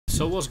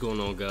So what's going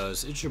on,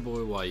 guys? It's your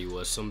boy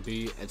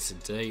Y.U.S.M.B, and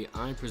today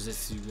I'm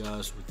presenting you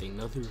guys with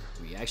another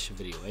reaction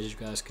video. As you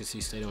guys can see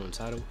stated on the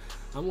title,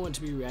 I'm going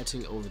to be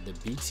reacting over the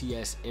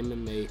BTS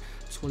MMA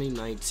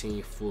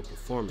 2019 full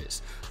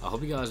performance. I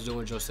hope you guys do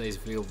enjoy today's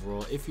video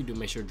overall. If you do,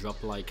 make sure to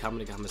drop a like, comment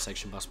in the comment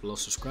section box below,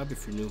 subscribe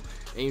if you're new,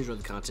 and you enjoy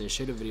the content,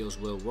 share the video as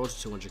well. Road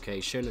to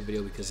 200k, share the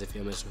video, because if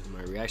you're messing with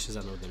my reactions,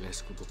 I know the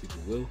next group of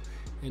people will.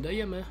 And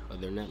yeah, man,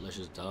 other than that, let's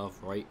just dive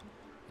right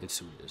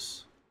into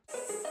this.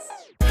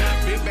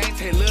 Big bang,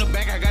 take little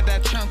back, I got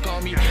that chunk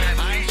on me.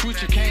 I ain't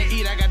switch, you can't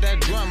eat, I got that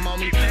drum on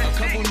me. A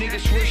couple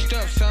niggas switched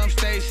up, some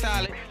stay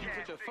solid. You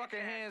put your fucking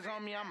hands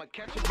on me, I'ma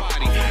catch your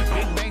body.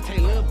 Big bang, take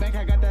little back,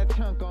 I got that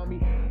chunk on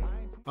me.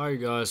 Alright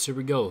guys, here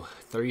we go.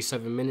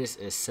 37 minutes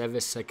and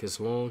 7 seconds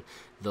long.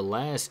 The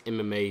last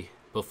MMA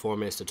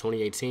performance, the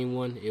 2018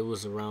 one, it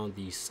was around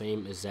the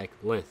same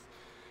exact length.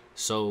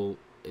 So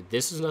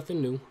this is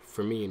nothing new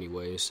for me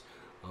anyways.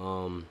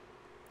 But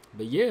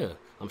yeah,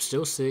 I'm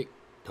still sick.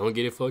 Don't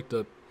get it fucked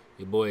up.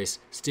 Your boy is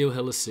still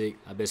hella sick.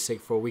 I've been sick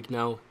for a week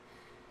now.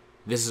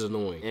 This is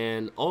annoying.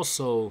 And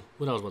also,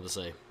 what I was about to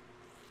say.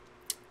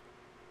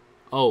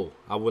 Oh,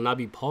 I will not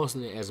be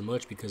pausing it as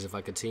much, because if I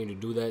continue to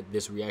do that,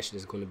 this reaction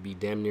is going to be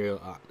damn near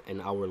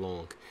an hour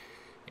long.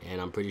 And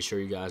I'm pretty sure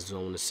you guys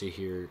don't want to sit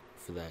here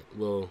for that.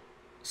 Well,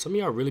 some of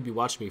y'all really be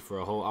watching me for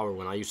a whole hour.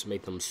 When I used to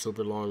make them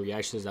super long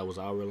reactions that was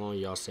an hour long,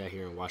 y'all sat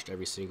here and watched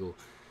every single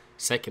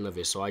second of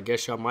it. So I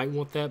guess y'all might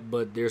want that,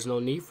 but there's no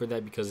need for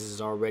that, because this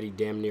is already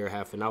damn near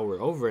half an hour,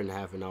 over in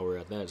half an hour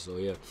at that. So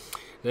yeah,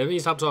 let me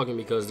stop talking,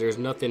 because there's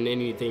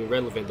anything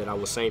relevant that I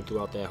was saying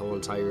throughout that whole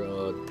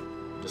entire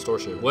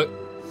distortion. What?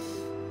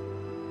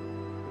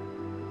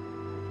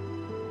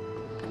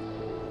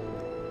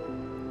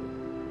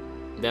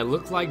 That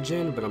looked like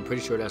Jin, but I'm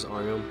pretty sure that's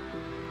RM.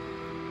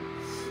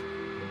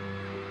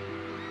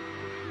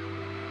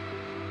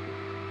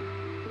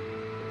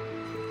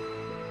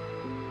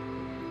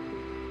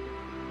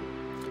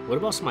 What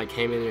about somebody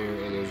came in there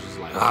and it was just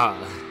like, ah,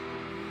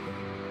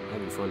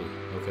 that'd be funny.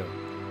 Okay.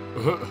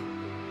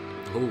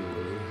 Ooh.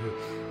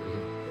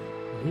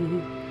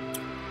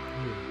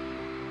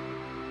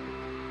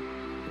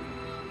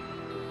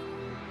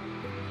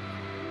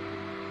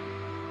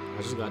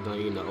 I just got done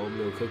eating the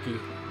oatmeal cookie.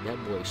 That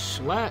boy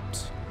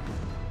slapped.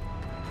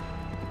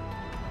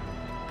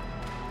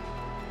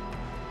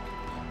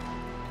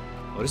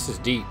 Oh, this is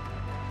deep.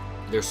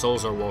 Their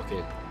souls are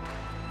walking.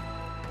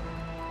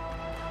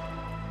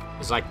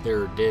 It's like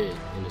they're dead,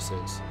 in a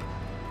sense.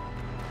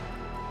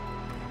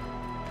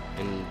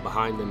 And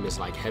behind them is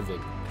like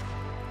heaven.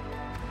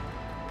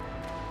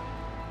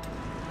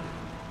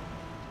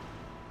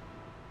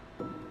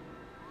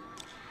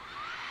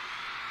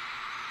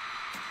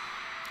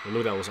 I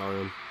knew that was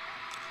RM.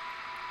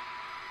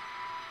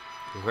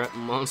 Rap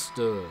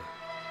monster.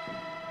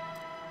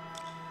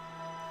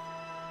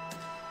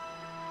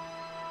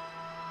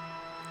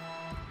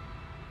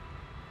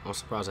 I'm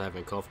surprised I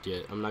haven't coughed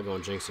yet. I'm not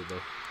gonna jinx it though.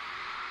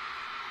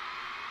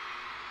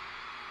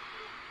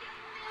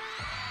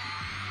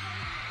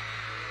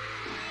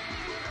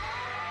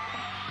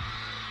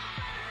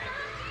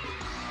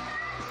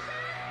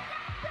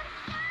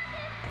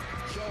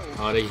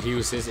 Oh, they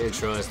used his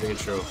intro as the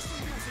intro.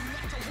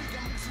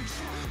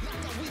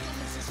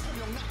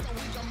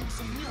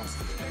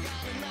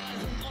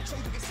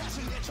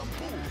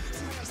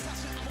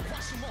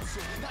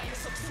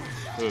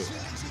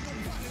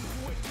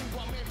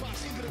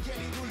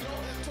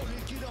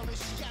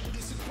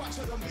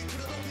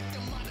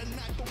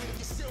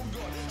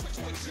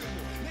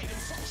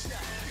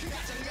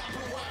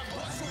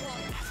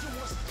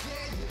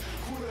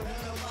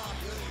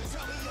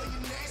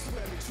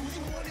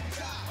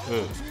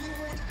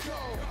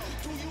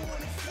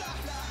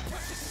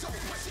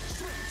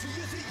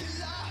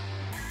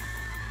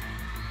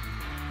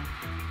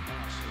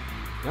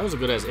 That was a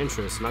good ass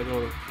entrance. Not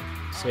gonna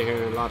sit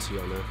here and lie to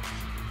y'all, man.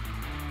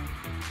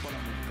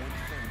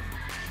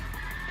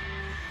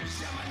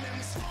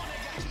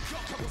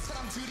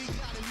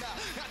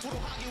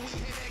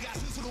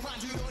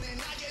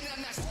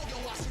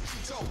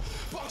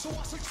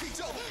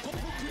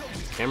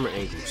 Camera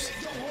angles.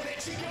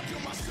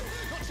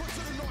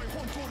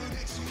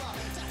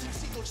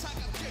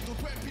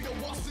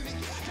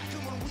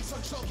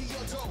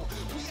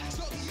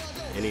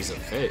 And these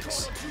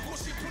effects.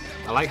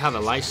 I like how the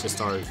lights just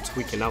started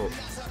tweaking out.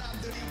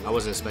 I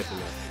wasn't expecting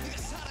that.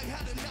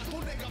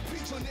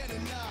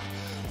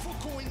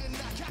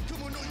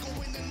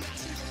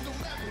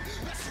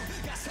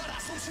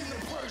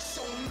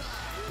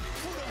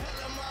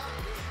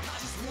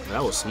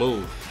 That was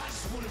smooth.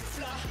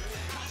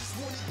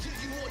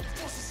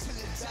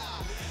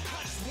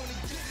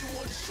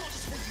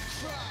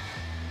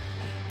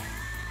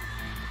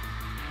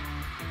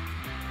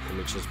 Let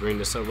me just bring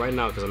this up right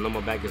now, because I know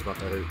my back is about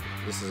to hurt.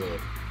 This is a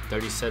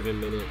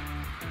 37-minute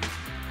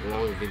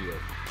long video.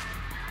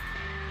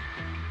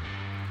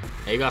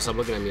 Hey, you gotta stop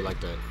looking at me like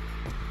that.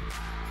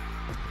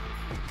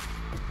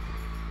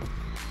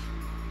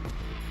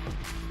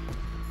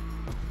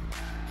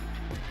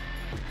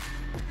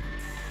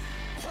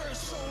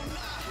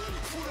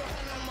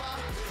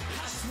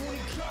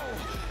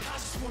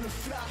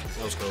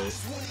 That was cool.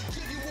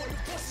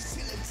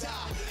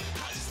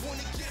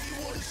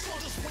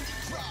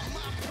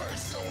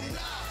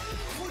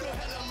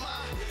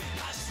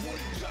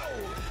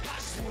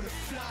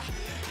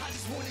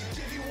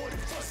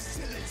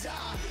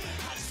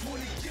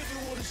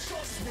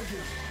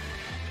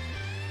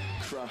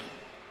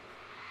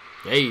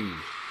 Hey,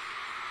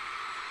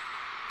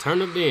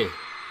 turn up then.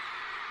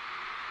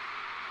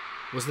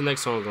 What's the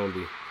next song gonna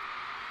be?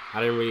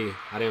 I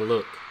didn't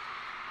look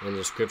in the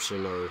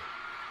description or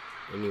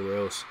anywhere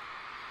else.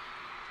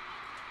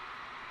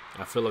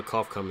 I feel a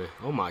cough coming.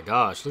 Oh my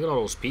gosh, look at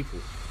all those people.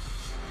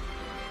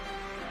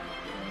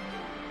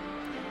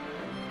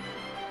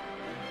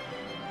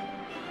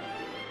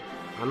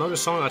 I know the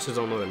song, I just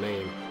don't know the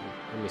name.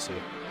 Let me see.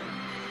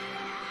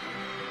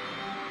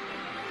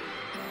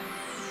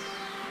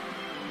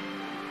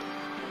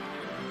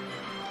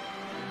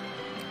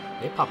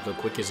 They popped up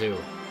quick as hell.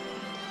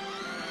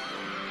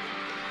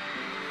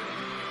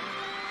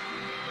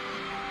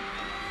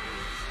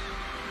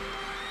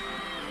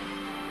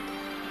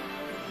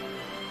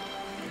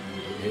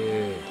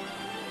 Yeah.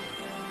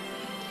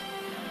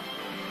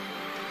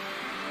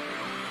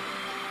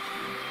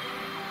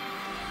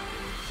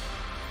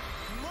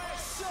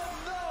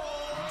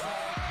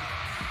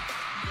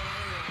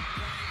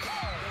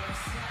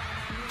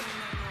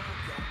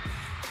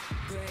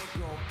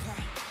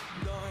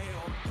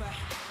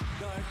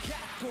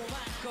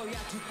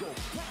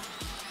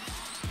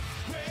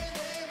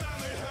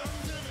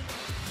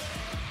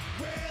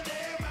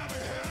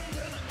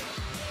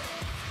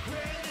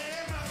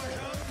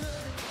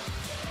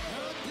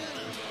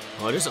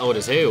 Oh, this old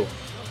as hell.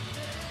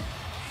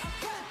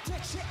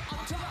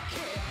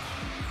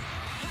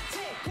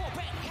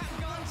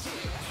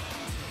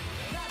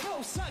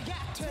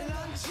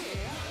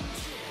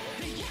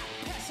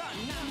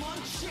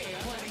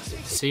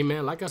 See,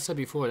 man, like I said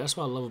before, that's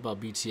what I love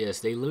about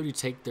BTS. They literally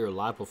take their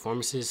live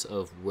performances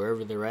of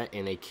wherever they're at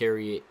and they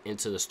carry it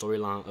into the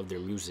storyline of their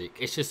music.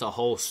 It's just a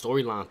whole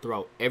storyline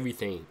throughout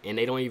everything, and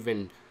they don't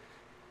even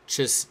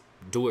just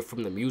do it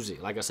from the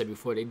music. Like I said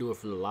before, they do it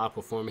from the live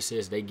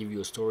performances. They give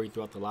you a story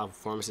throughout the live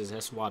performances.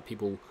 That's why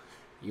people,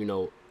 you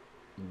know,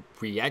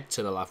 react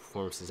to the live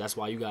performances. That's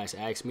why you guys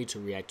ask me to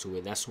react to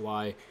it. That's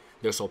why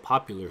they're so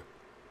popular,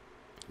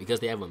 because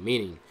they have a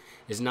meaning.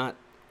 It's not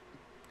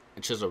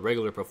just a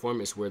regular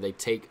performance where they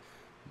take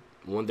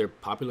one of their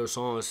popular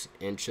songs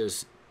and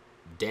just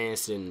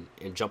dance and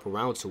jump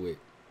around to it.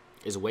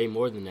 It's way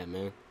more than that,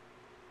 man.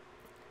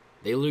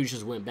 They literally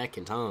just went back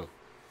in time.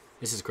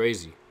 This is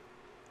crazy.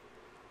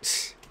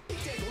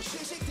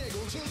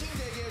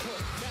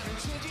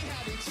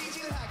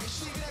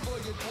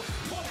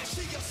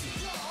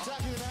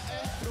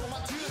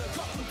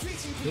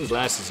 These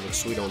glasses look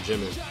sweet on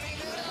Jimin.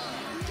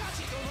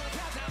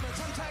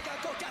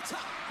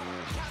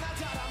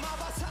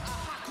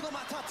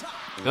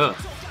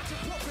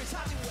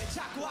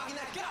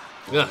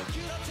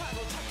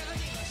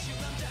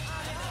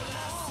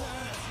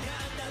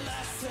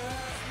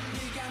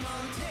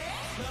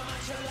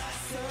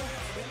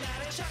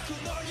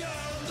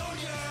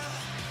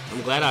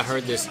 I'm glad I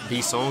heard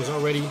these songs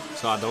already,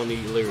 so I don't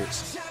need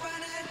lyrics.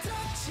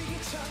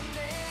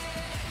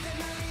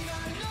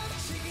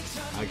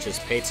 I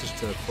just pay attention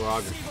to the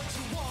choreography.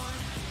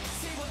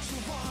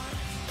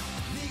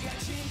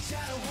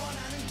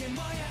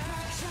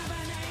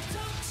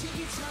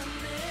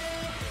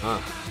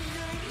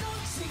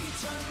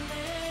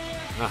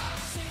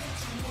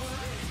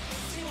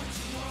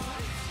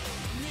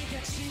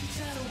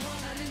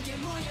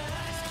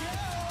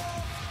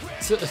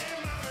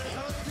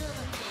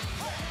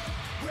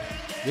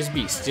 This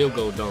beat still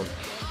go dumb.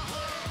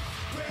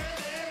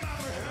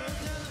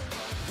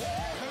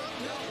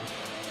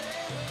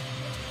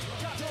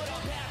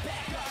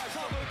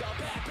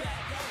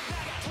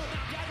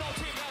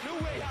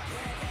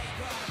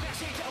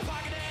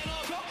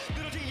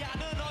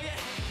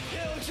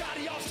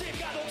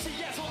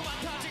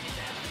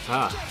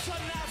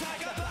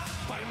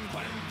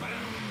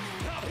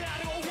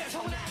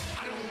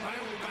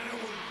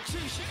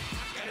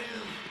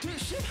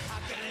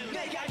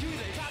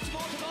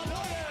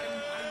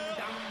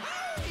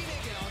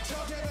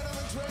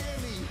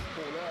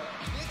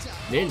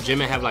 Didn't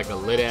Jimin have like a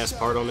lit ass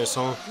part on this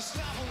song?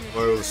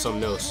 Or it was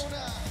something else?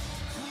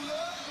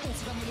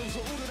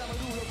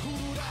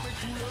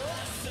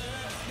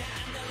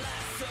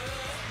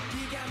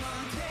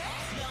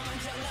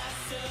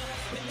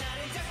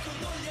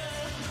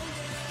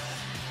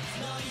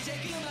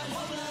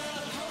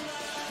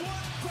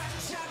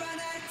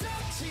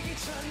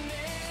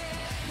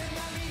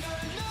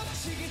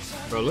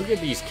 Bro, look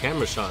at these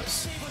camera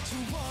shots.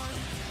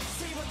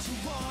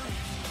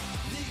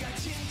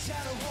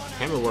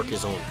 Camera work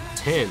is on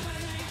 10.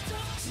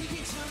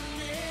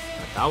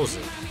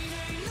 1,000.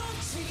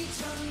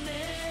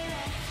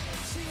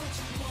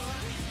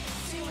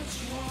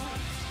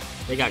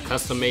 They got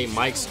custom made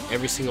mics,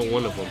 every single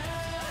one of them.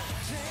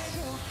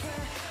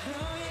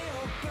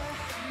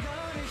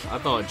 I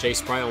thought J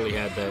Sprite only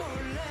had that.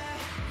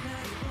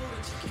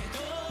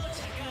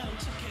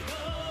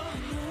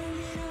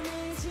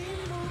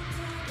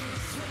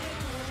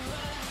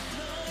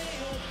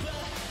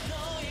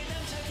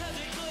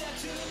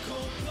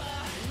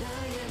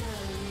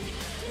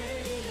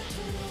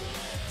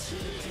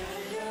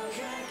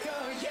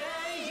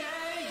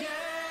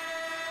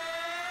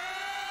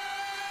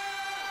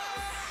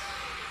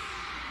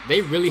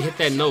 They really hit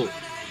that note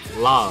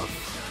live.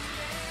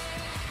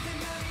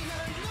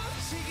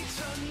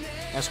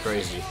 That's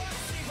crazy.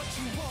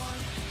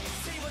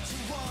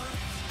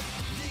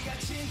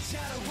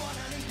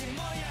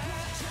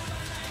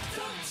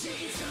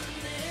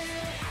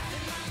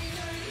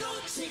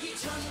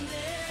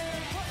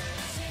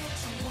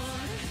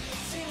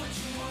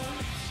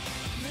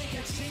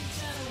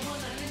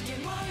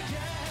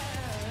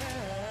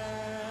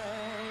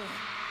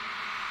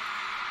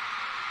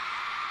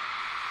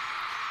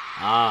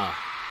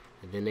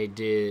 And then they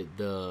did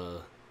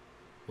the,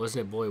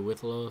 wasn't it Boy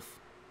With Love?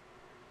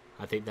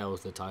 I think that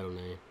was the title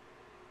name.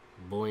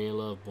 Boy in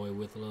Love, Boy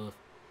With Love.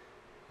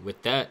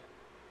 With that,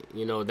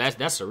 you know,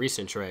 that's a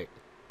recent track.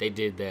 They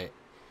did that.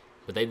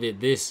 But they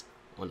did this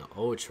on the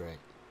old track.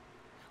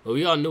 Well,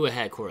 we all knew it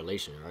had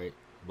correlation, right?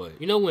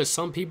 But you know when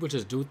some people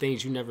just do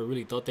things you never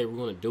really thought they were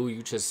going to do,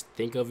 you just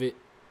think of it?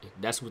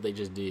 That's what they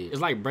just did.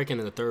 It's like breaking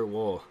the third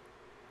wall.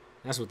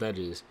 That's what that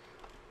is.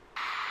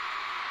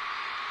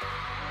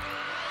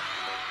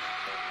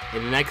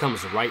 And then that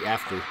comes right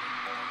after.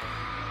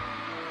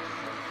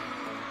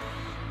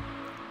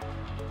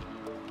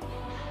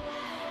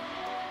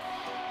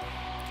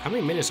 How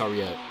many minutes are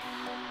we at?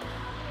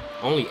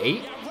 Only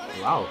 8?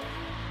 Wow.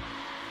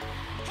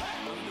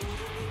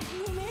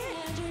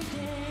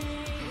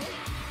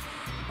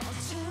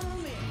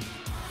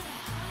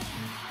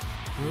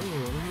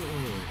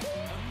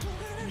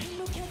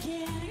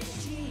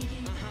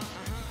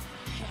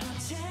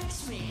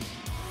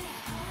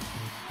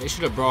 They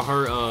should have brought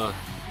her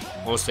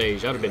on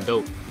stage. That would have been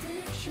dope.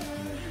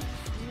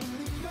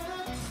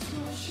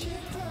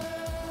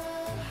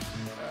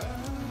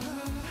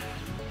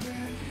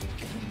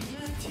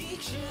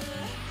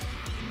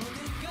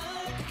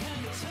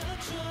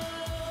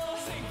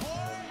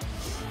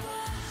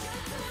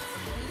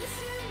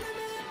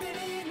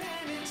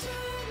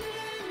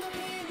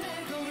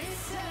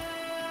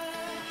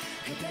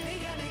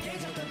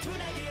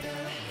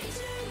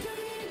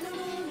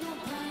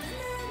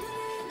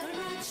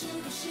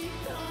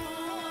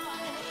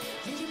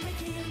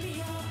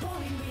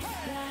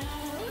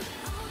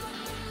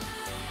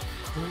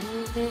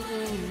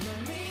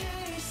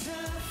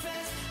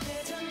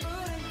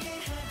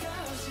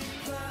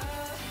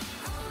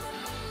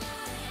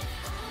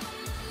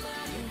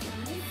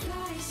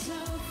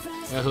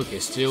 That hook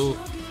is still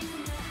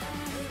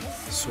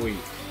sweet.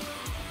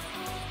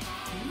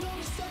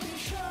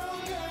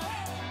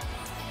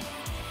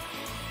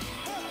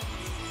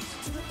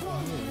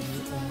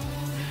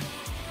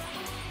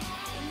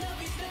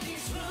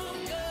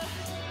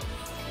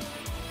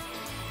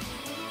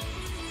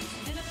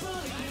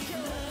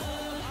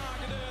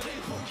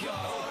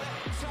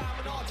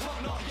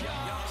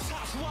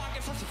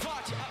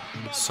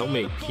 So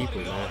many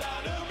people, man.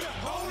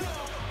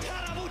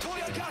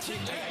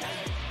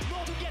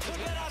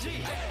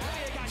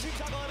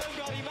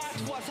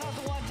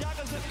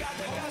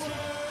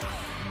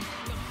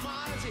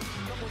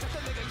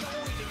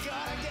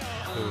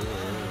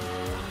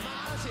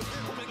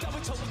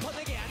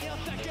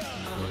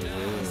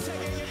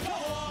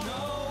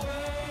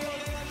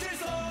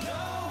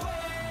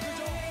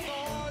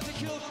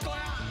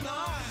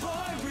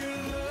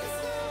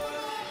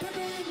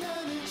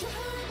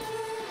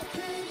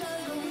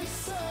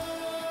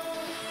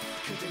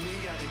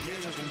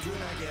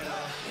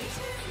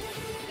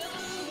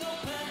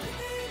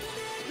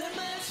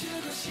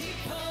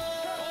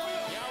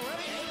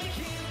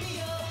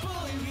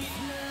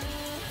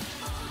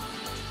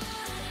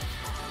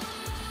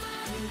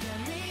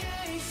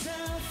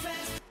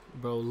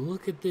 Bro,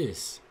 look at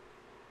this.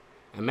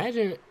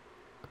 Imagine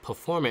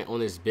performing on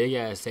this big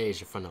ass stage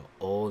in front of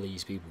all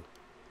these people.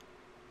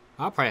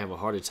 I'll probably have a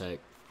heart attack.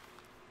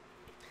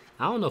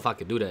 I don't know if I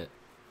could do that.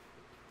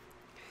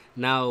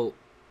 Now,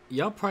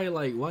 y'all probably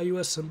like,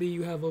 Y.U.S.M.B,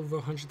 you have over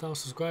 100,000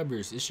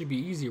 subscribers. It should be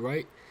easy,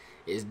 right?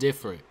 It's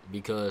different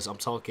because I'm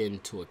talking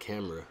to a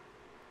camera.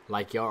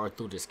 Like y'all are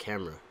through this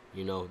camera,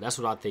 you know? That's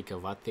what I think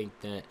of. I think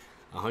that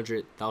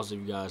 100,000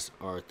 of you guys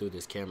are through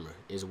this camera.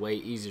 It's way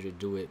easier to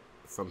do it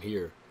from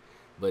here.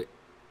 But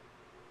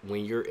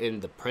when you're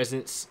in the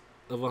presence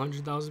of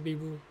 100,000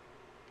 people,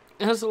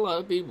 that's a lot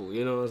of people,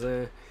 you know what I'm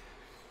saying?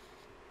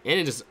 And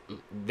it just,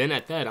 then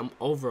at that, I'm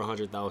over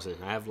 100,000.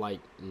 I have like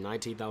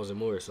 19,000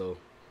 more, so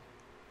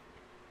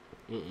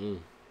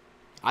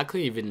I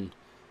couldn't even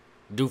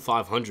do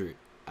 500.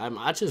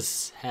 I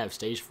just have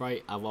stage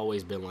fright. I've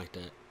always been like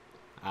that.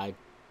 I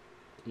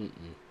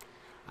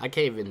can't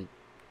even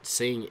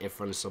sing in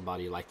front of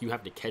somebody. Like, you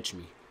have to catch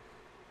me.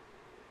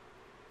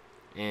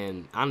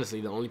 And honestly,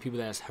 the only people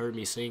that's heard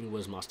me sing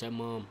was my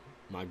stepmom,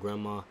 my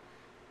grandma,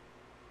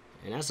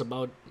 and that's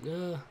about,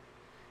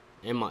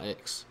 and my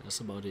ex. That's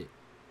about it.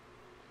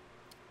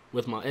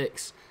 With my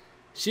ex,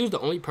 she was the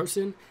only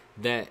person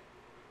that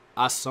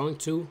I sung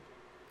to,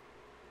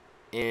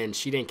 and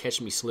she didn't catch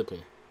me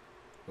slipping.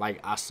 Like,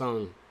 I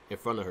sung in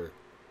front of her,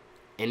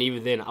 and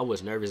even then, I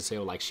was nervous as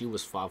hell. Like, she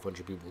was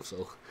 500 people,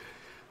 so,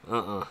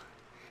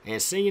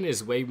 And singing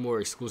is way more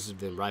exclusive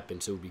than rapping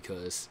too,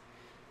 because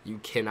You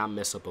cannot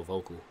mess up a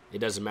vocal. It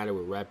doesn't matter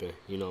with rapping,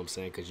 you know what I'm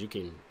saying? Because you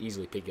can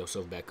easily pick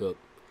yourself back up.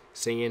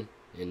 Singing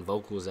and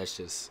vocals, that's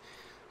just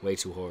way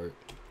too hard.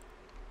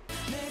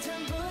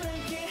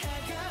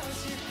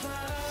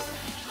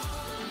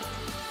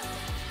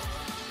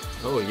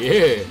 Oh,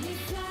 yeah.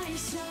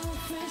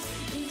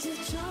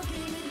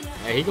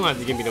 Hey, he gonna have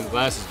to give me them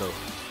glasses, though.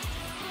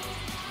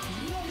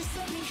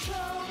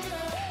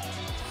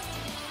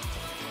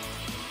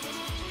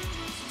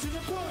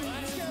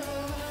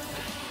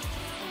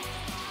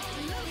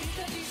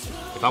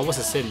 If I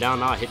wasn't sitting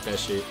down, I'd hit that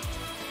shit.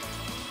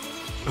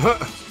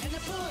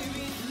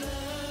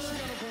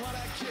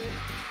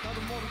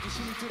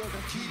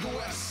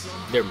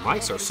 Their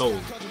mics are so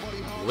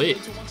lit.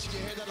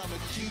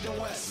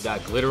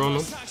 Got glitter on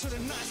them.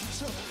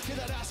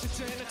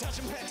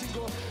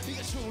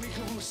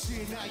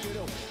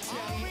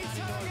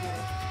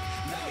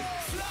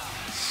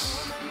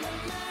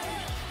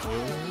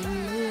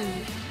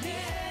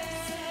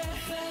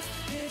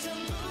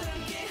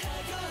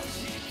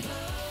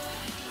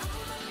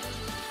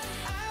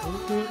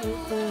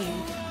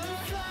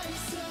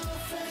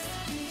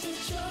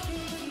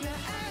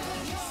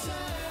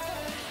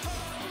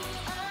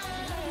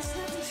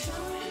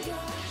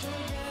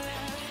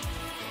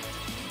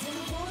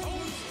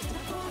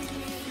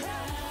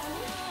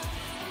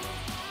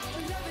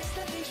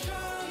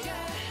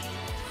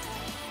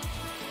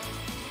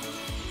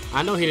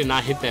 I know he did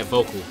not hit that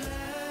vocal.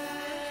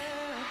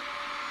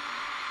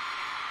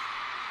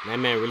 That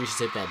man really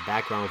should hit that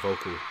background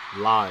vocal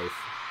live.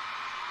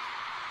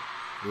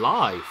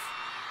 Live.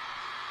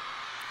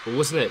 But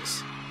what's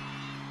next?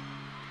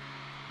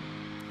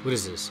 What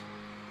is this?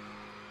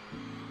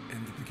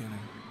 In the beginning,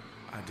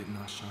 I did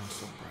not shine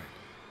so bright.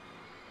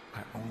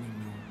 I only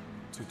knew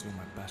to do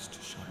my best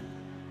to shine.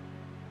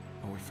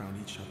 But we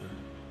found each other,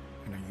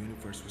 and a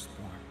universe was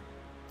born.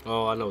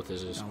 Oh, I know what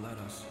this is. Now let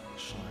us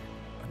shine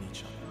on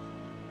each other.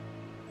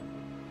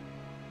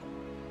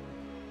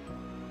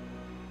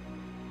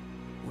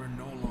 We're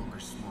no longer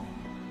small.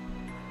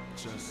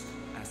 Just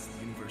as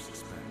the universe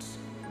expands,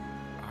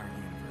 our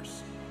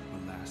universe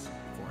will last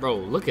forever. Bro,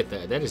 look at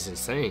that. That is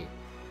insane.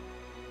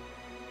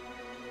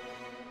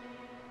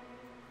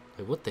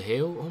 Like, what the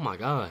hell? Oh my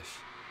gosh.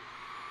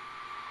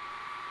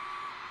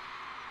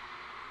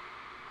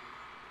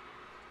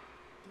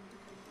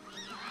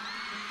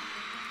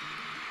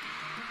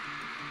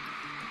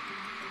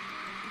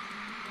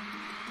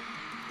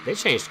 They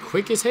changed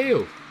quick as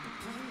hell.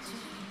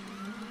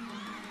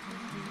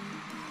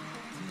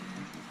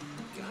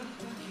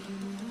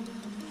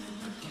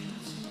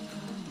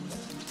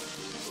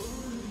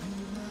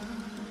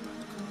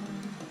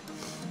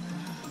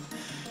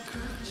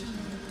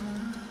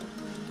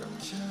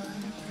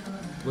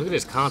 Look at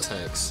his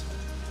contacts.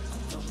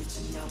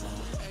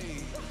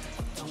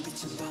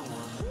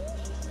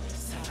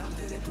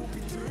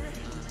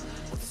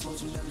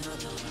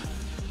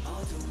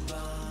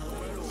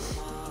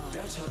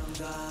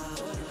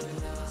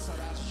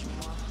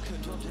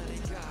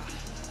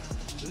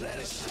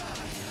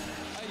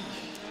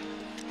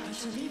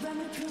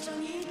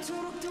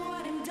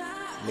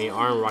 Me and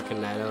Arn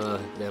rocking that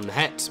them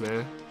hats,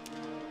 man.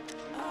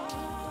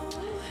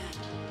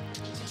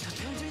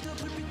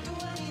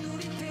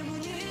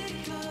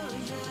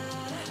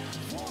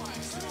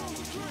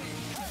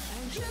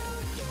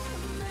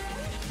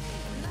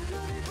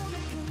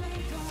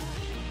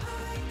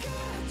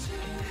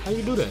 How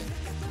you do that?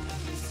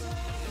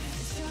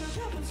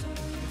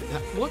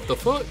 What the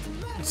fuck?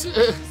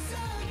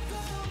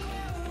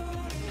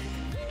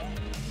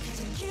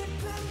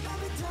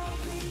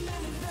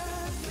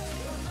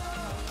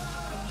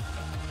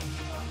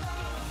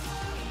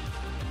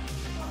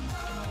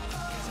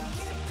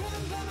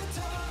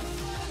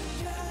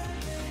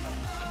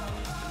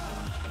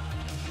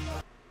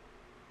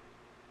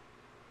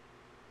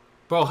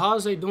 Bro, how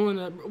is they doing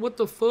that? What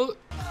the fuck?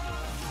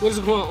 What is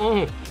going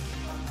on?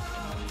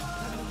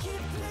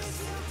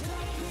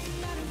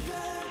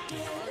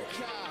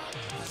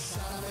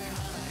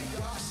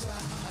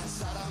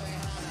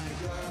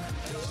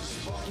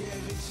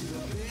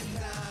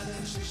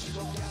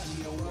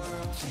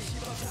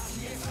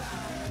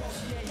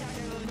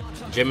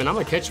 Jimin, I'm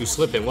gonna catch you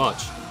slipping,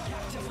 watch.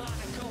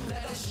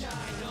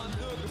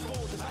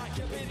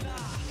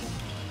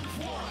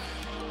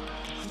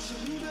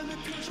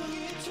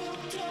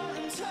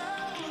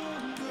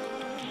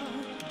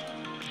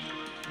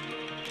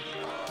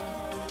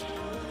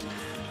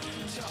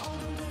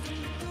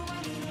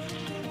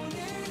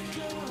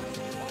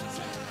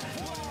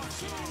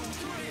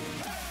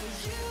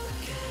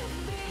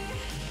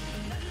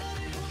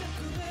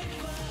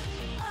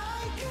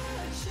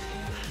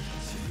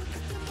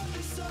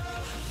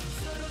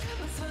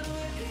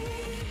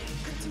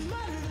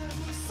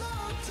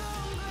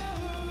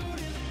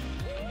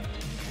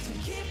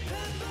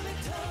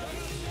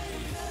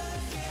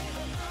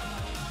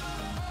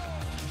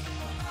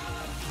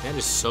 That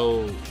is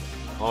so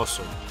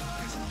awesome.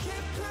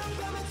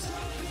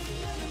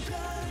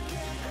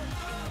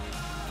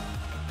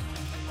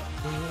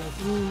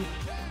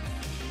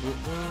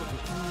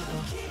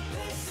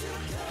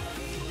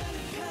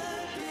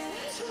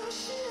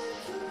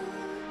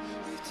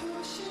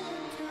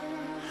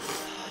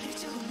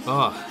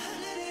 Ah,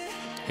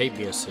 hate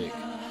being sick.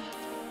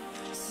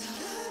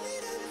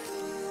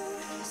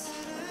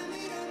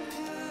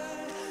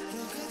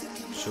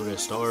 Shooting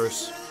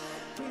stars.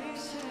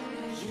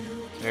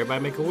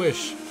 Everybody make a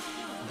wish.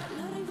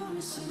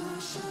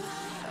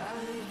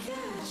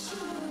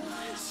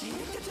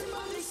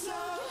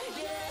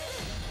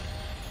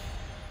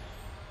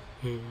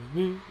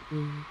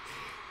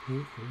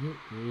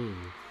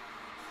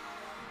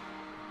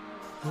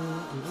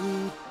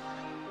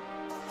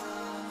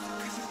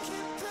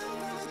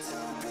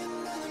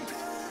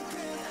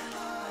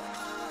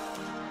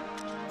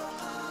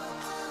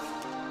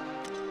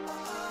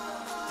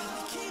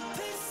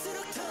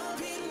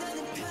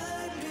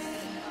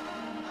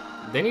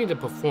 They need to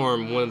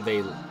perform one of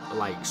they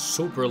like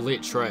super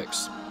lit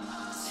tracks.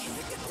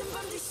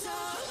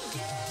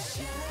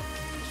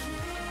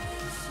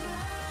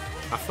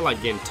 I feel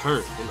like getting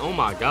turned, and oh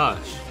my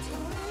gosh,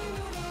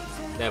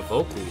 that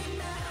vocal.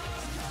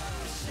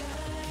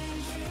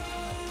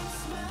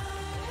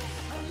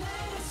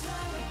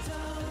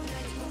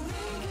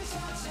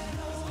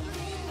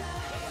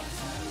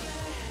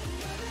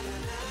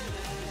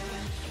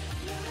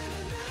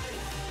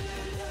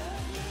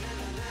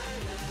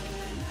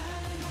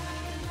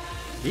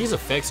 These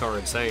effects are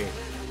insane.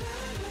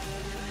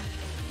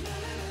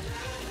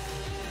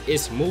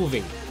 It's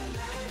moving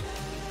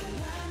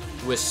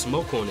with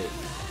smoke on it.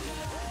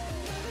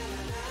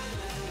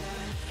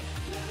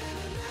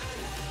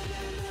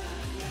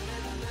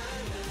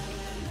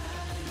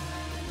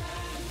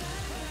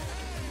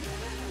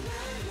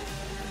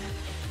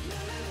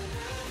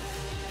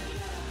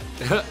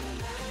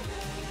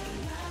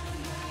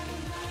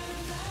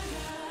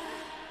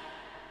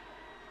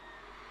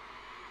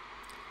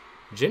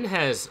 Jin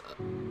has,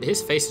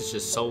 his face is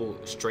just so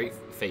straight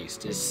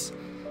faced. It's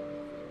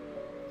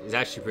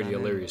actually pretty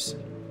hilarious.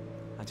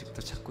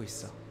 아직도 찾고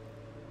있어.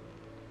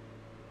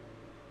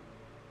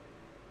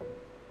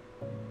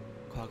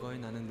 과거의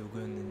나는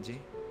누구였는지.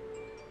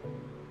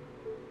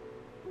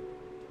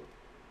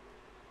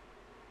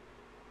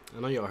 I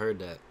know y'all heard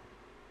that.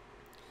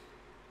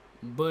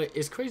 But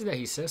it's crazy that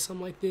he says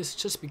something like this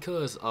just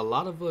because a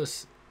lot of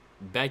us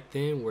back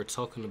then were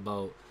talking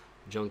about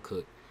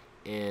Jungkook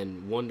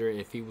and wondering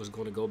if he was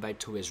going to go back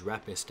to his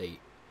rapping state,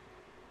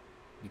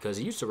 because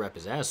he used to rap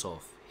his ass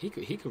off. He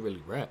could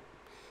really rap,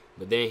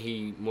 but then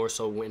he more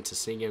so went into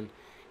singing.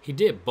 He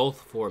did both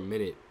for a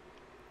minute.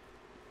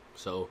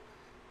 So,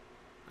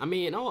 I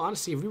mean, in all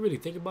honesty, if we really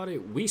think about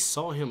it, we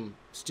saw him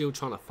still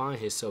trying to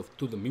find himself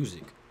through the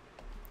music.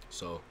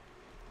 So,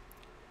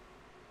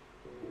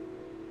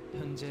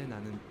 현재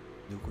나는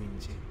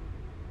누구인지.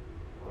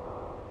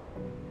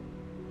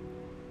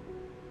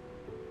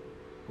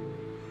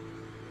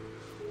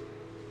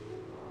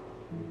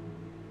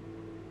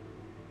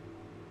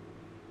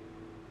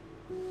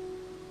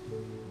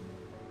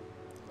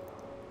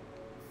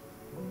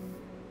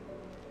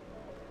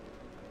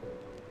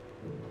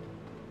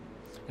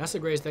 that's the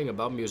greatest thing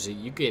about music.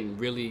 You can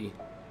really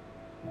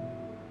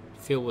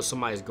feel what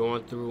somebody's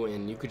going through,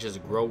 and you could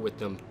just grow with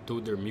them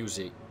through their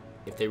music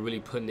if they're really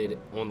putting it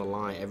on the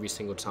line every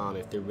single time,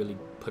 if they're really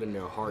putting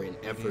their heart and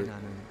effort,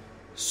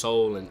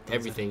 soul, and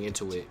everything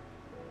into it.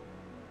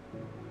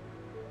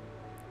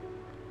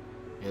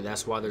 And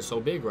that's why they're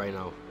so big right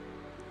now,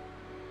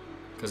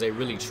 because they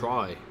really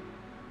try.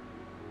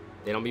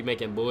 They don't be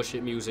making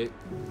bullshit music.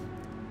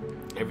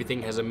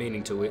 Everything has a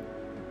meaning to it,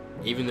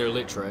 even their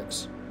lit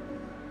tracks.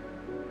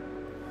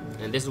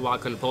 And this is why I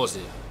couldn't post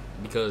it,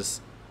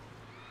 because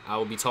I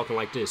would be talking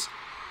like this.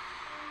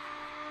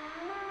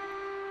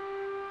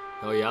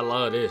 Oh yeah, I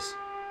love this.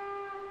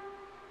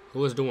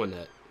 Who is doing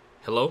that?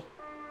 Hello?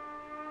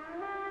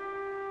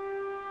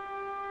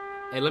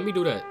 Hey, let me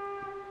do that.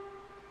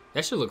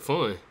 That should look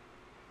fun.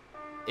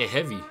 And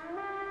heavy.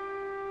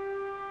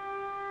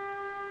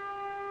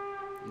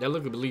 That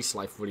look at least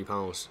like 40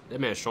 pounds.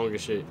 That man's strong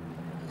as shit.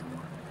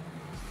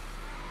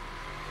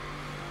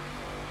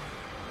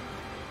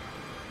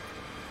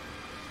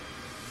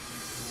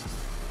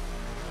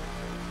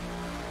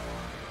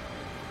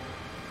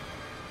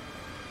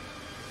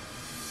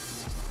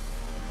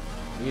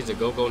 These are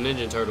Go-Go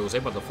Ninja Turtles. They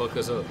about to fuck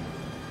us up.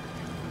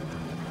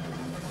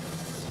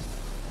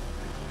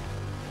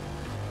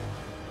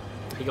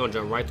 He gonna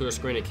jump right through the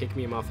screen and kick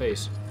me in my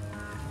face.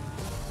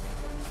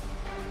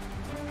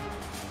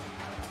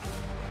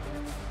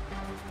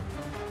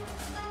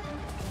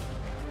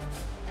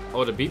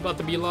 Oh, the beat about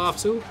to be live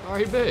too?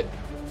 Alright, bet.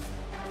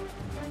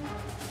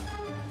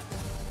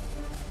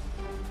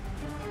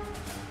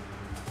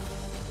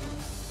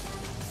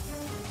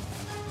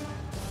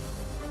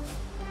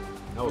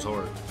 That was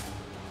hard.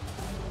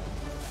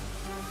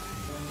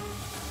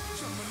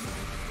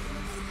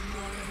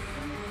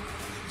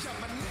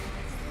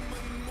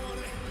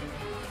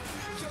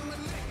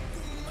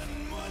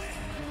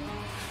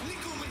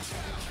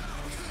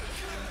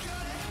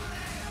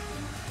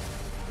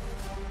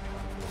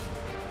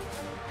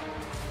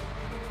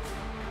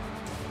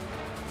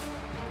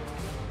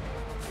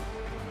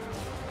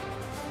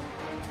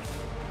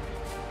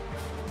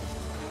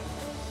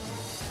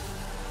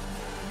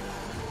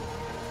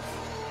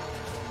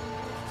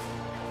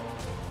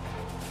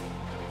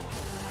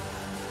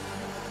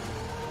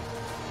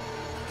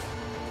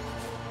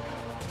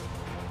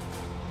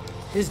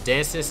 His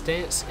dancing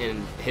stance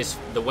and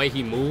the way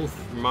he moved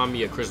remind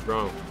me of Chris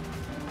Brown.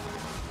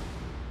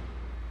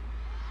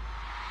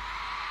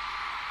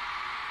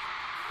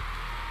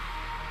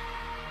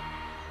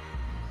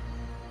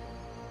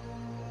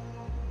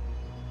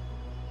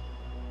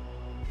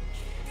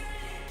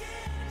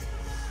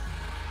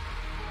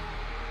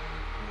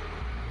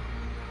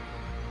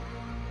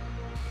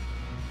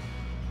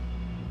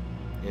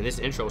 And this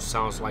intro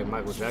sounds like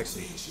Michael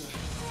Jackson.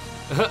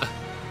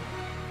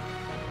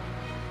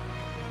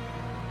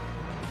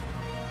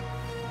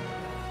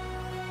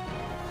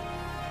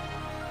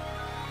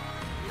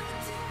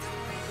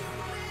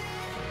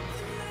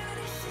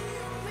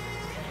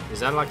 Is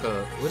that like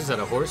a, what is that,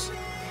 a horse?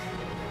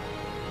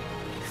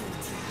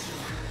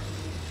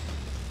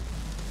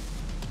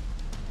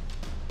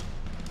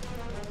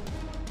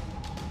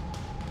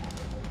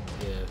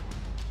 Yeah.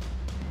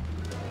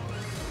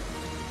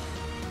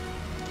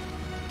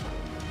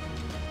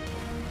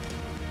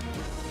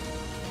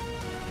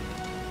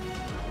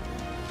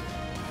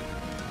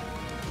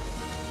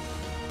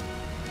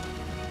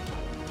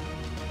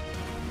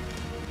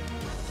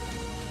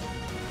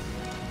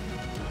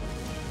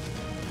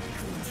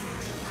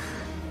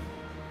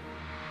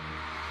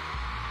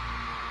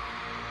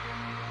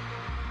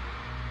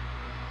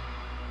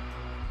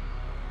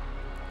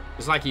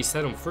 It's like he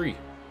set him free.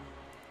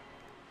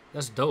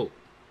 That's dope.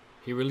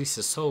 He released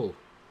his soul.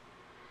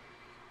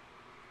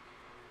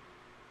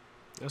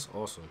 That's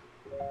awesome.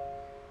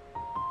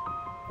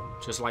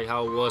 Just like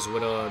how it was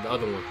with the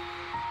other one.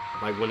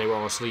 Like when they were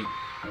all asleep.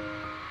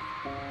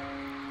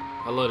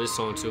 I love this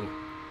song too.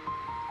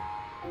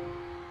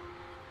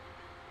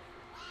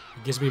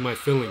 It gives me my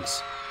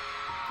feelings.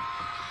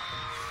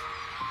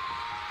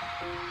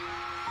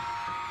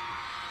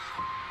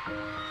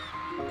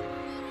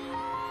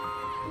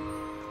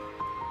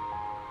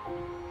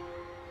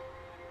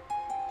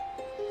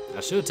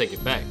 I should take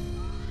it back.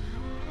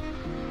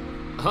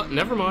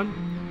 Never mind.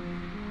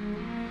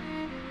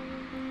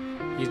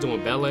 He's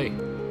doing ballet.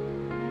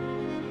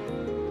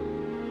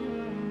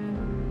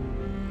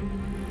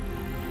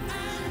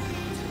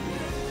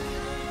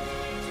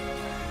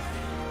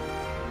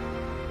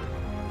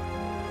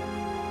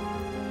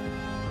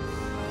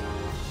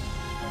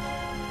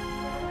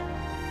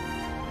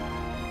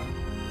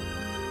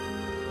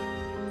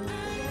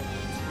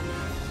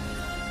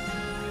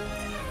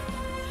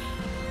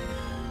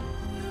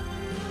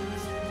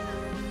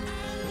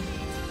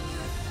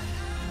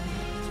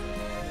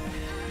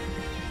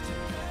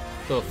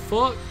 The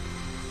fuck?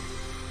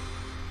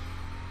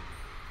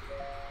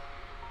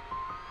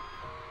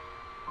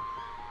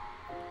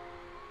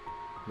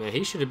 Man,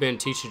 he should have been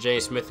teaching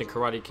James Smith and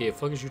Karate Kid.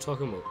 Fuck is you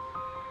talking about?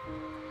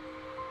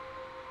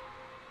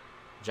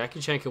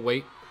 Jackie Chan can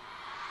wait.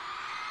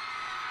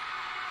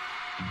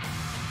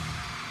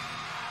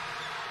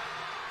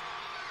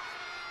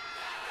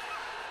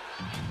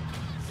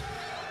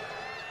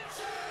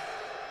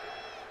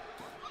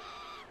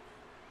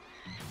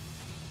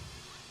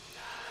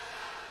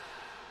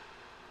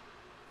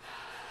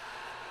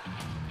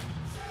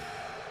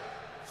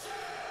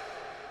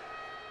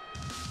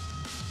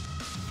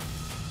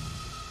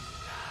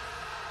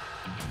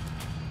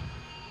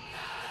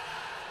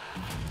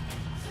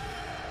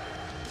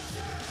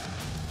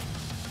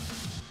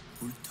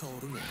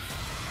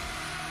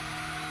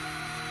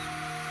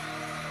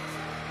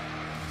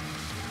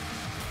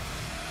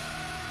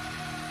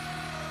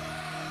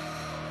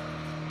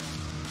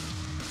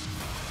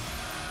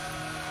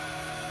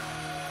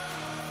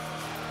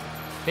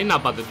 They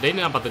not about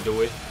to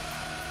do it.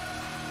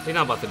 They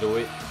not about to do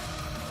it.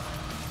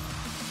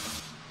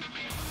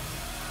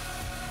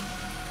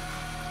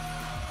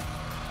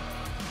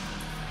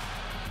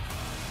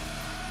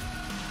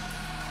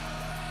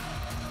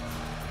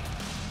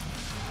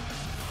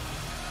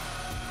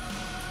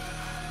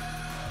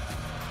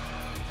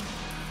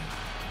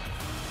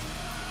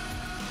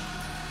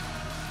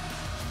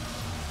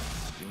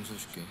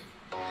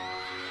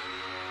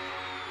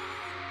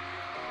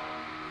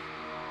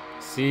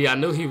 See, I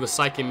knew he was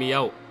psyching me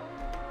out.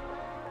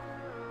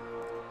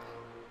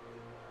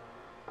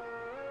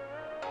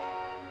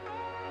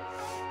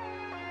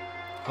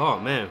 Oh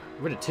man,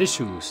 where the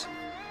tissues?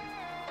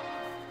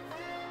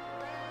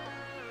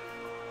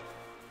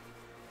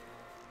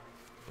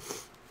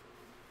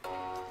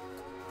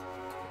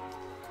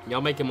 Y'all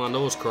making my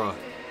nose cry.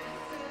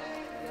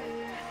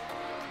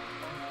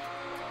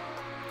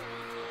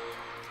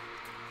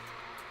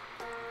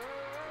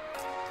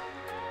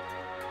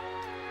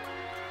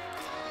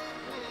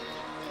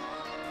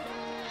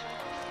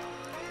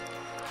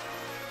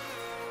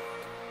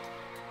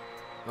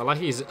 I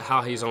like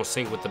how he's on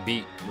sync with the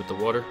beat, with the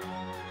water.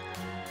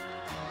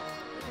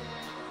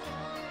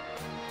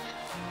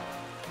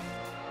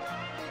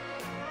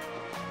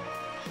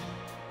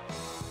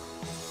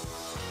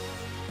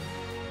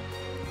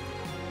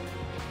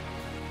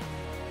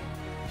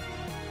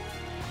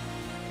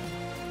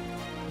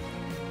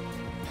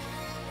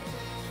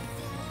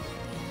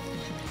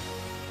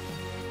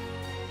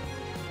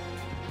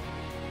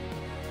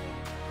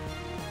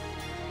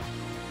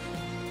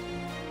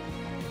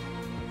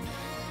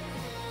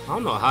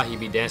 don't know how he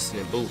be dancing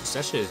in boots.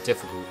 That shit is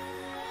difficult.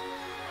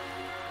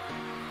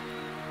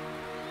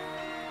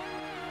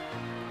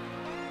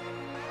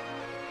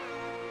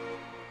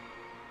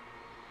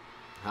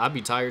 I'd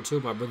be tired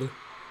too, my brother.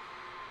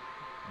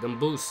 Them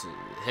boots,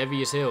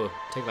 heavy as hell.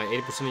 Take like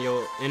 80% of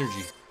your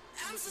energy.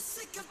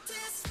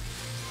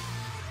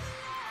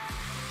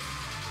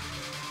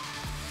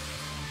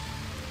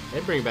 They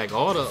bring back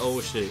all the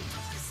old shit.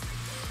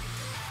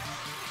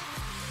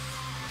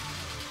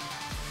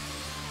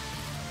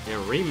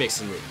 And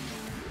remixing it.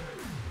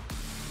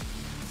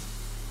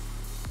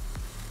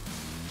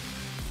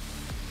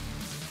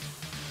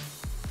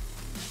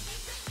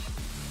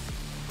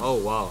 Oh,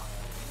 wow.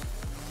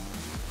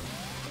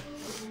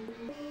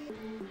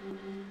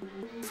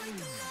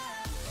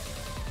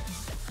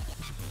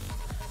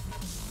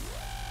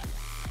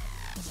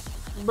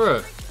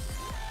 Bruh.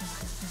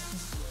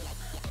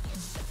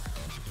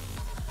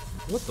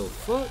 What the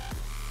fuck?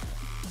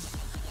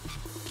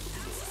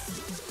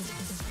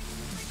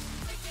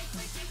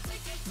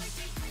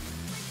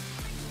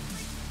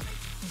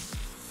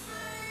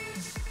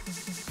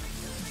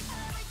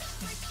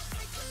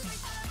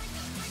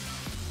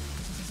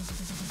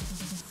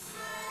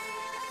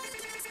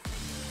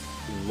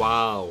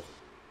 Wow.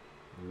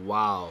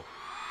 Wow.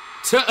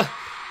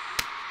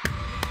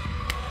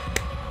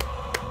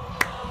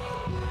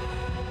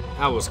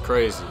 That was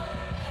crazy.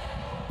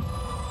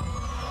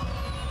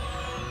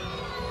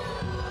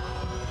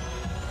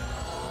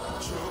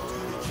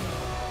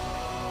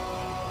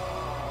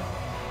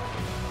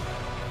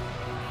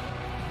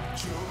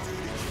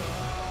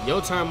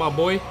 Your turn, my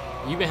boy.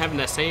 You've been having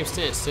that same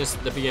stance since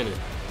the beginning.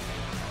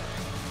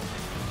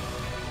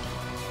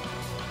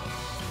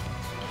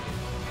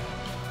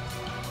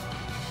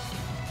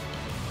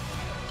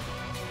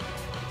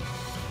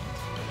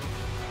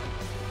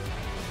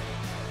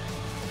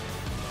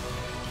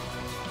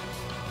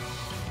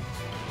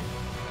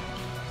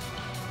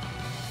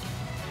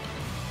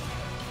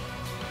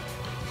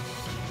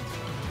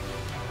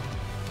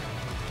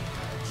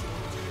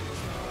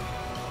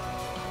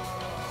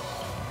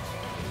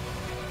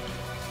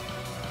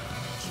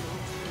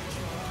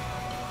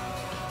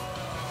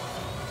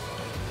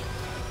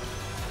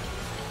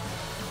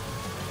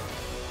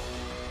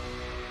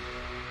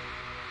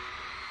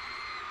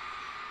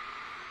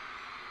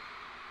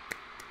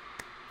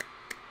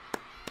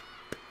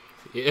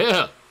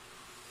 Yeah.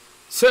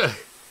 Sir.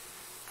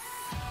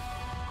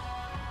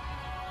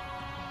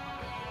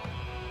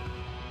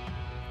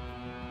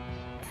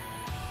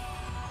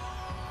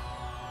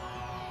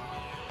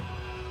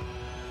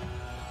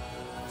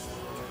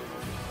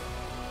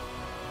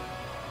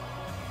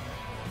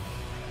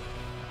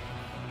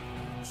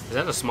 Is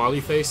that a smiley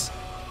face?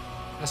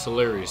 That's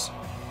hilarious.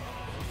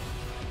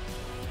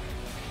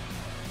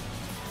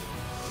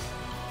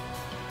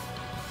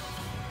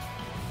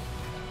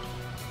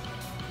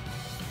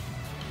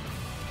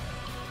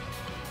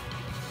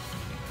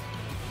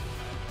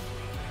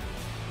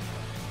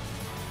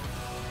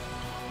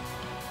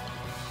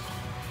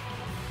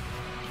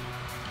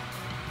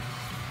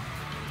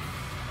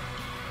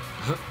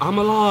 I'm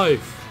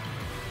alive.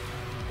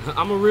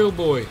 I'm a real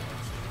boy.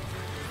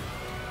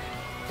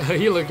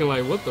 He looking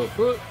like, what the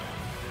fuck?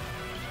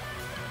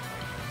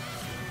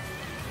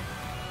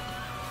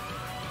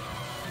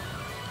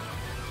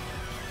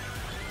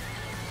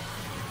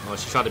 Oh,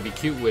 she tried to be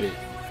cute with it.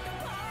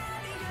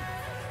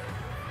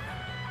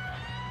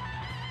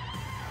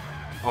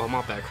 Oh,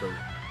 my back hurt.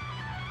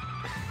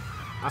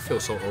 I feel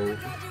so old.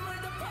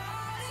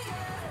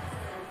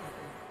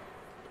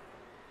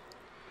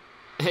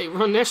 Hey,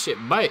 run that shit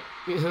back.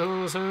 You know what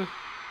I'm saying?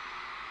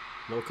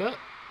 No cut.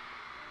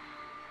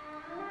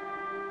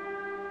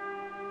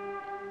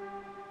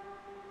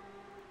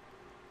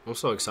 I'm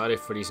so excited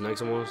for these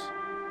next ones.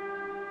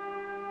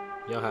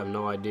 Y'all have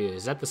no idea.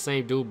 Is that the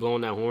same dude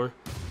blowing that horn?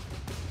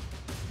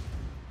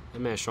 That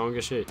man strong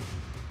as shit.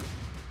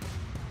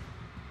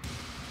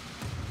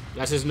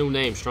 That's his new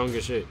name, strong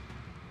as shit.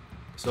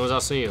 As soon as I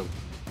see him.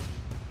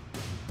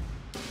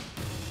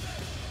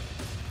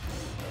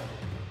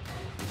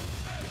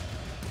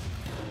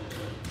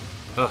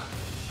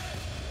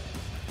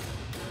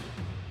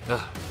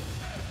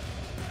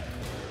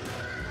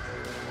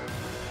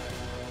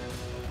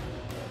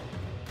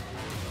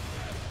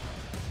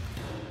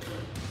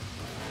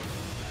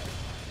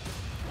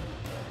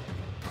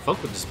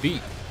 Fuck with this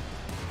beat.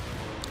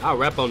 I'll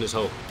rap on this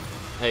hoe.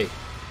 Hey,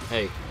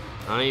 hey,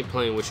 I ain't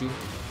playing with you,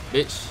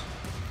 bitch.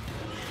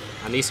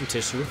 I need some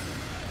tissue.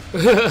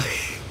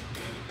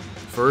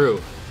 For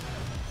real.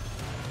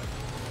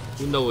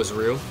 You know it's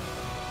real.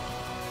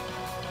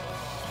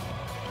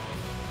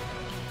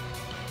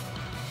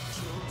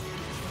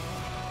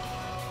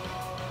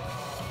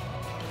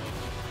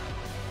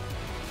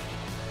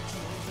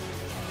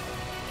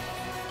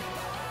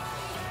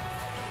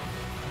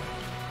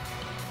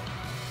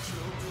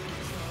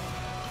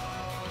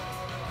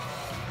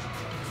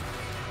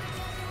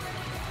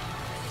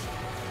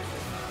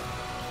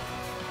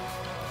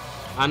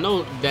 I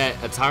know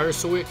that a tire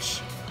switch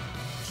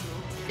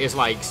is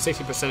like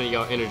 60% of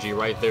y'all energy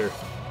right there.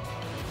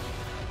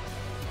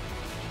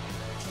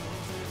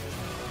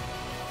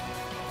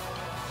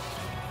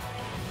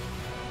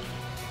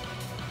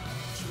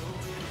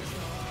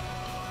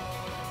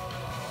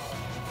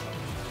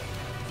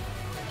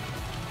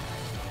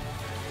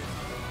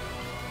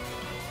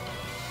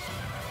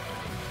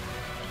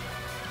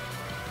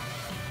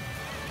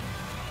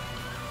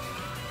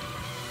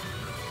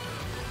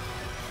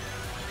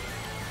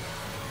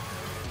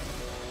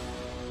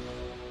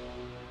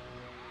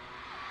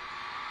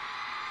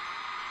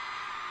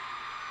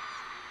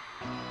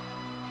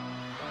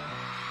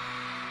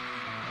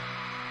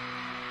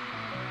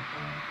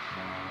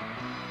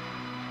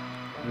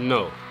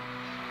 No.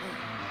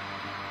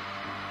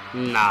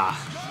 Nah.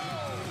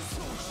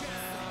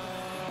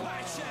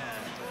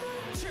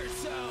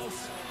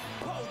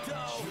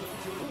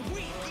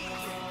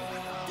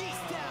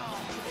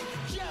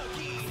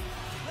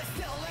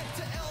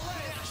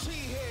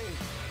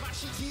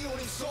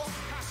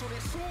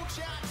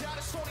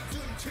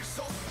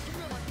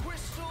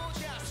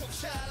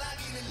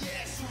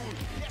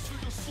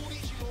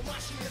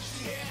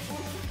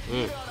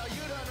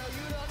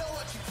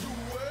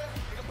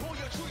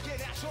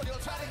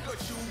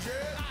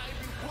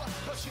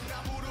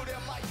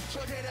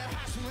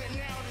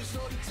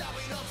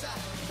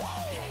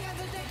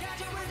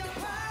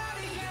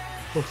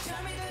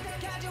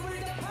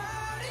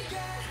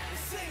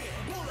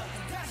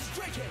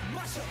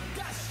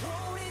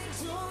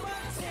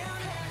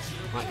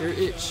 My ear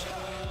itch.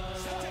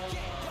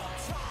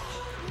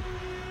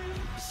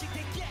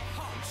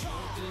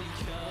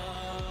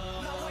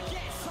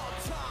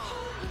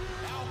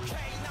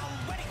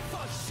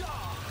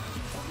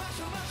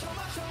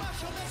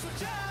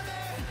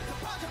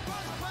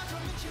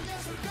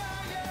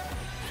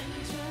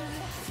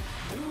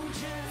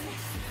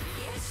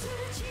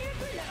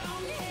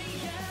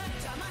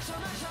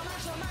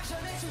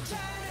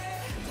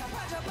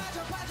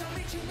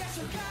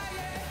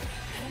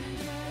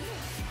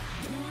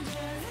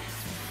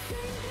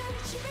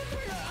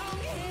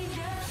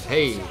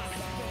 Hey.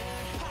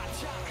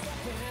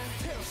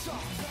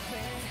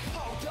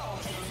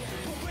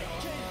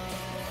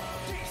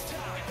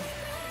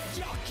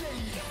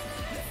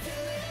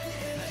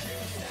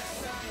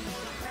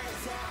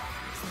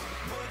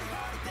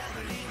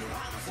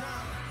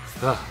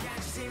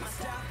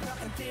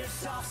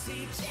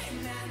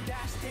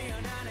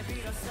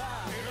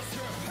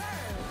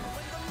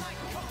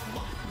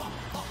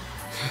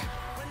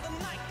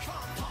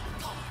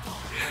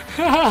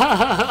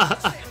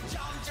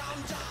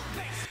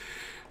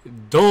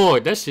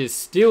 Dog, that shit's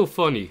still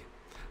funny.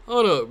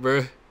 Hold up,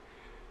 bruh.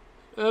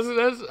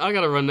 I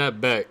gotta run that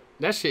back.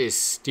 That shit is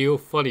still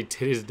funny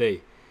to this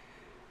day.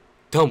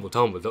 Tumble.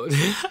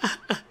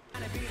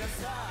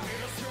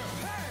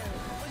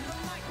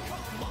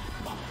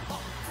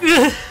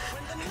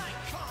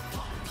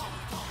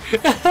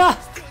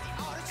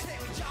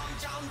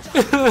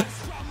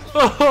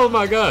 Oh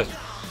my gosh.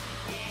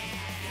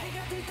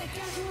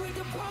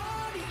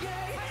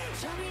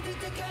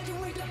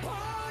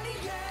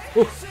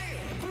 Ooh.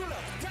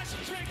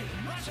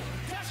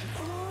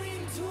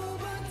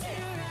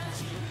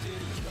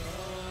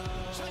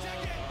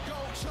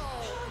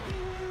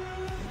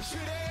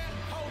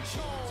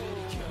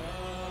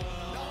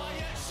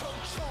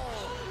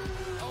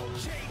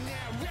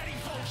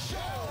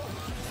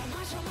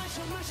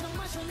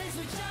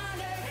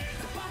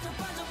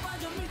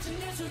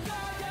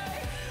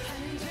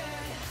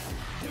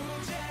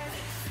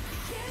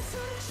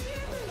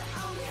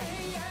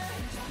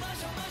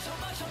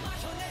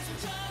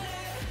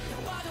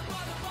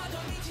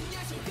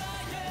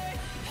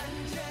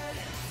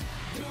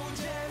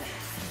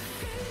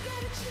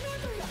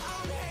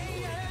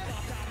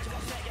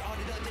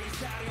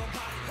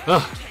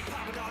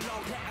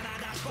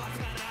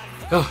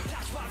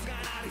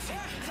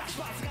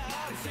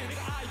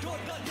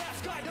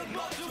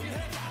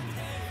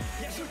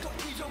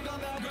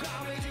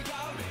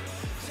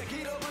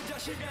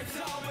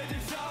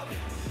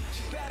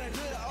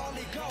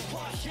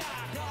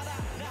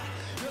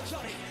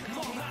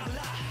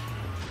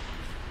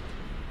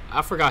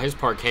 I forgot his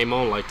part came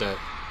on like that.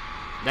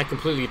 That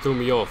completely threw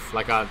me off.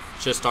 Like I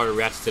just started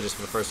reacting to this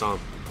for the first time.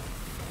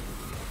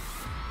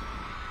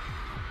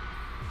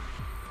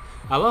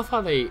 I love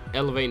how they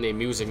elevate their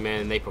music,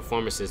 man, and their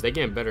performances. They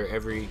getting better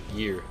every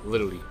year,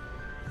 literally.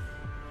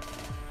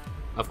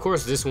 Of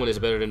course, this one is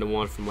better than the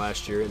one from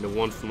last year, and the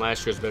one from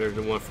last year is better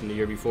than the one from the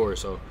year before,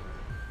 so.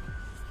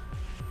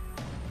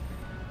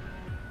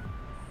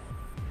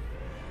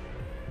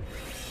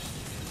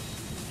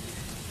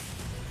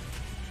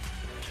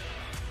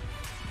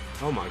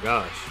 Oh my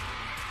gosh.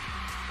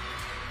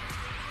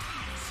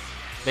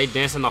 They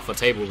dancing off a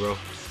table, bro.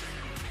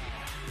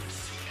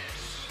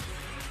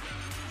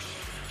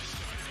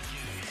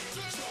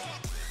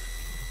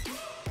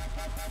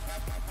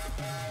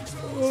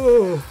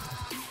 Oh,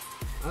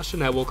 I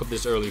shouldn't have woke up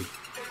this early.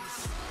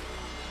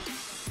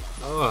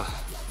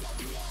 Oh.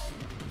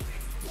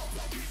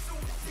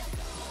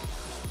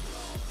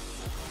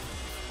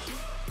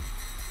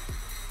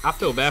 I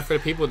feel bad for the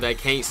people that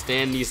can't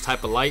stand these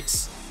type of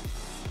lights.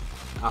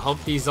 I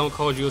hope these don't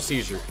cause you a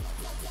seizure.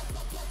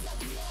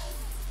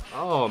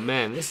 Oh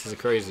man, this is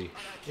crazy.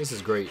 This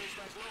is great.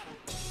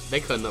 They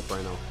cutting up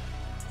right now.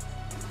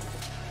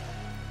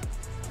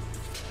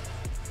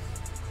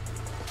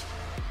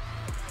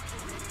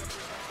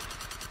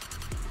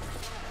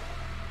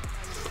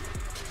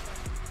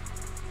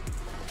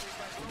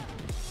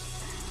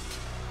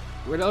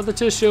 Where the other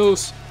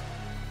tissues?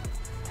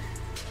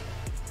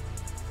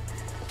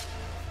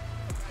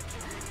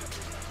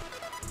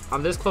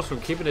 I'm this close from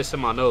keeping this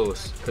in my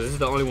nose, because this is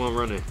the only one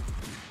running.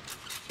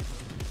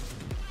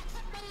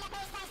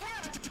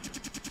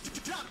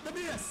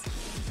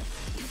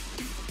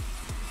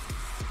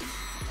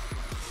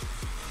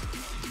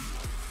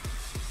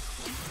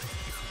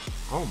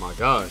 Oh my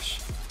gosh.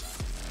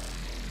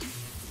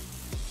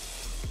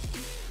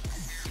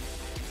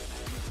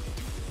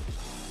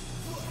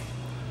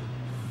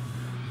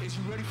 Is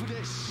you ready for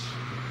this?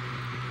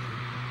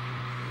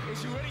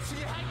 Is you ready to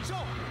get hyped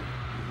up?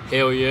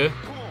 Hell yeah.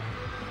 Come on.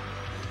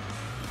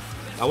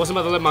 I wasn't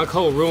about to let my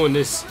code ruin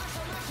this.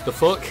 The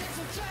fuck?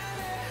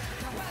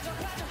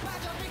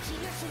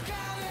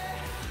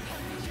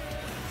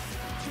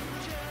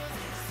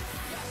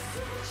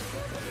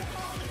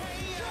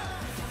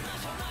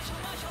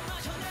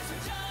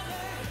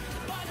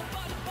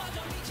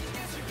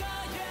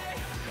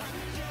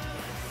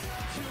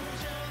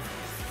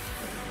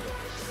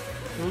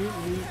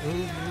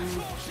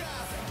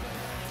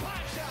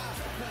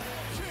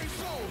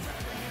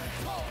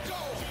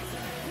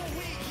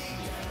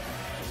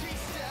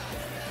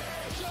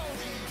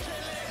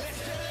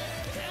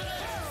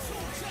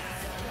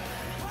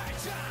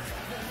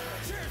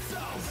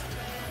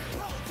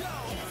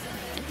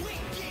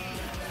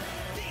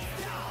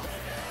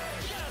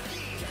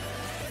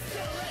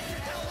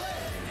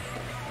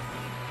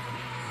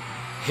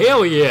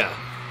 Hell yeah.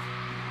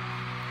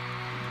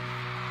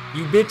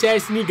 You bitch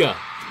ass nigga.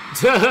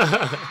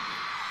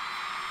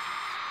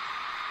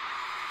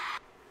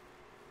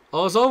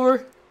 Oh, it's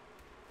over?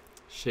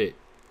 Shit.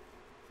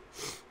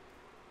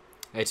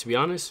 Hey, to be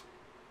honest.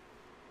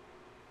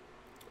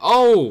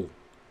 Oh!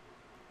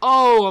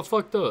 Oh, I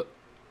fucked up.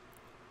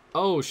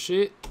 Oh,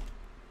 shit.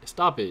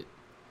 Stop it.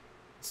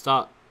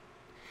 Stop.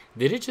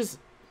 Did it just...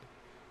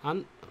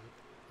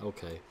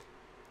 Okay.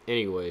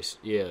 Anyways,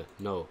 yeah,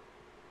 no.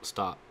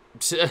 Stop.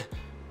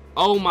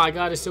 Oh my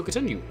god, it still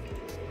continue.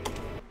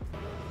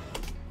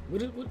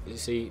 What?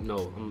 See,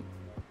 no,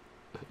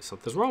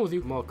 something's wrong with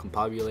you. I'm all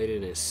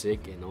combobulated and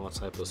sick and all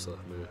type of stuff,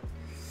 man.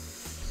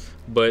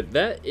 But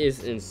that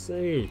is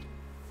insane.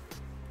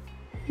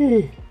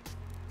 That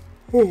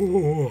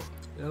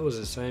was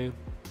insane.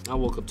 I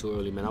woke up too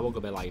early, man. I woke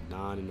up at like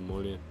 9 in the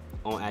morning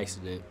on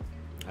accident.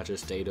 I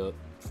just stayed up.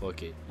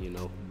 Fuck it, you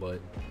know. But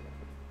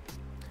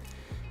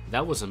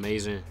that was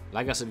amazing.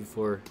 Like I said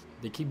before,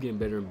 they keep getting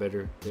better and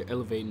better. They're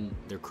elevating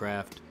their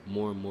craft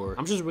more and more.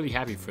 I'm just really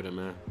happy for them,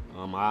 man.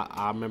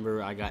 I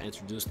remember I got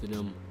introduced to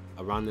them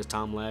around this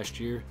time last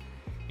year,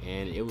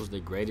 and it was the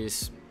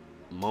greatest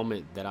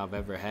moment that I've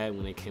ever had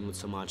when they came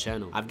into my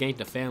channel. I've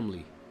gained a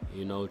family,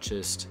 you know,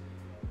 just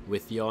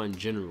with y'all in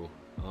general.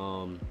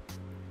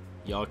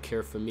 Y'all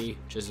care for me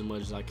just as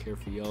much as I care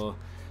for y'all.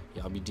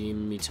 Y'all be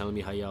DMing me, telling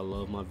me how y'all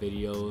love my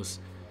videos,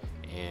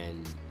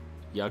 and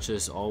y'all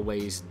just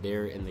always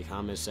there in the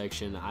comment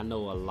section. I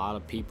know a lot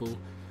of people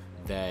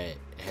that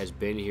has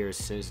been here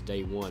since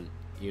day one.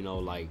 You know,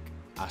 like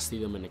I see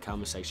them in the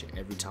comment section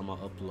every time I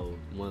upload.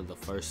 One of the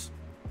first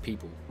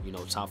people, you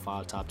know, top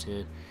 5, top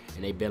 10,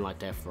 and they've been like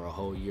that for a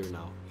whole year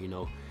now. You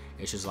know,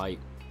 it's just like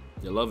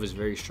the love is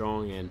very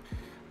strong, and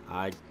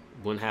I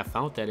wouldn't have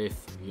found that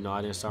if, you know,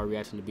 I didn't start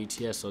reacting to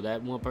BTS. So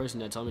that one person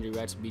that told me to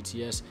react to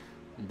BTS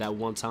that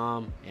one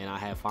time, and I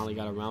had finally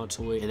got around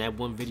to it, and that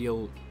one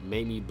video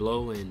made me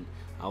blow, and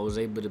I was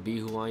able to be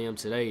who I am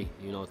today.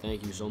 You know,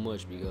 thank you so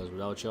much, because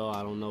without y'all,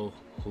 I don't know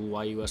who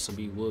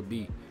Y.U.S.M.B would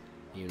be.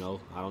 You know,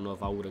 I don't know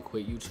if I would have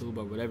quit YouTube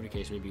or whatever the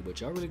case may be, but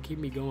y'all really keep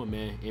me going,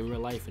 man, in real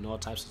life and all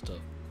types of stuff.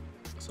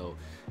 So,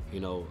 you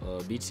know,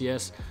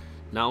 BTS,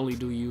 not only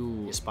do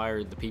you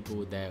inspire the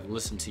people that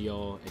listen to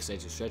y'all,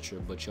 etc., etc.,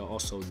 but y'all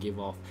also give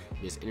off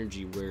this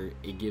energy where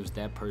it gives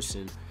that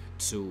person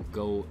to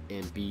go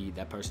and be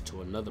that person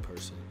to another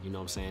person, you know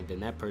what I'm saying?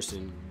 Then that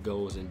person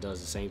goes and does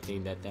the same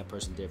thing that that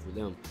person did for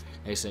them,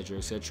 etc.,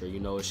 etc. You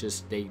know, it's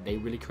just they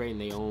really creating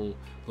their own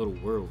little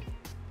world.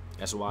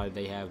 That's why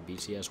they have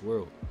BTS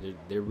World.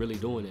 They're really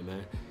doing it,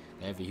 man.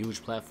 They have a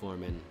huge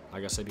platform, and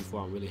like I said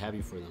before, I'm really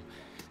happy for them,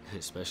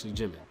 especially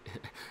Jimin.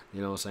 You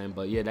know what I'm saying?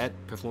 But yeah, that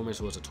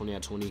performance was a 20 out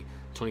of 20,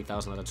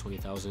 20,000 out of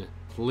 20,000.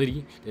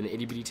 Litty, then the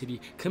itty bitty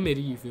titty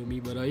committee, you feel me?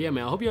 But yeah,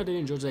 man, I hope y'all did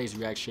enjoy today's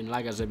reaction.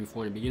 Like I said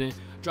before in the beginning,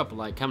 drop a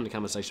like, comment in the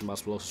comment section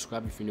box below,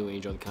 subscribe if you're new and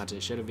enjoy the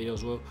content, share the video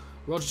as well.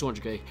 Road to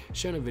 200K,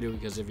 share the video,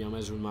 because if y'all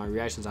mess with my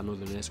reactions, I know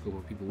the next group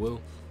of people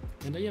will.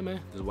 And yeah, man,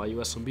 this is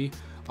Y.U.S.M.B.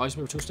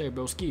 YUSMB Today I,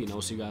 broski, and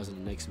I'll see you guys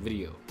in the next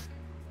video.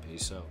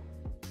 Peace out.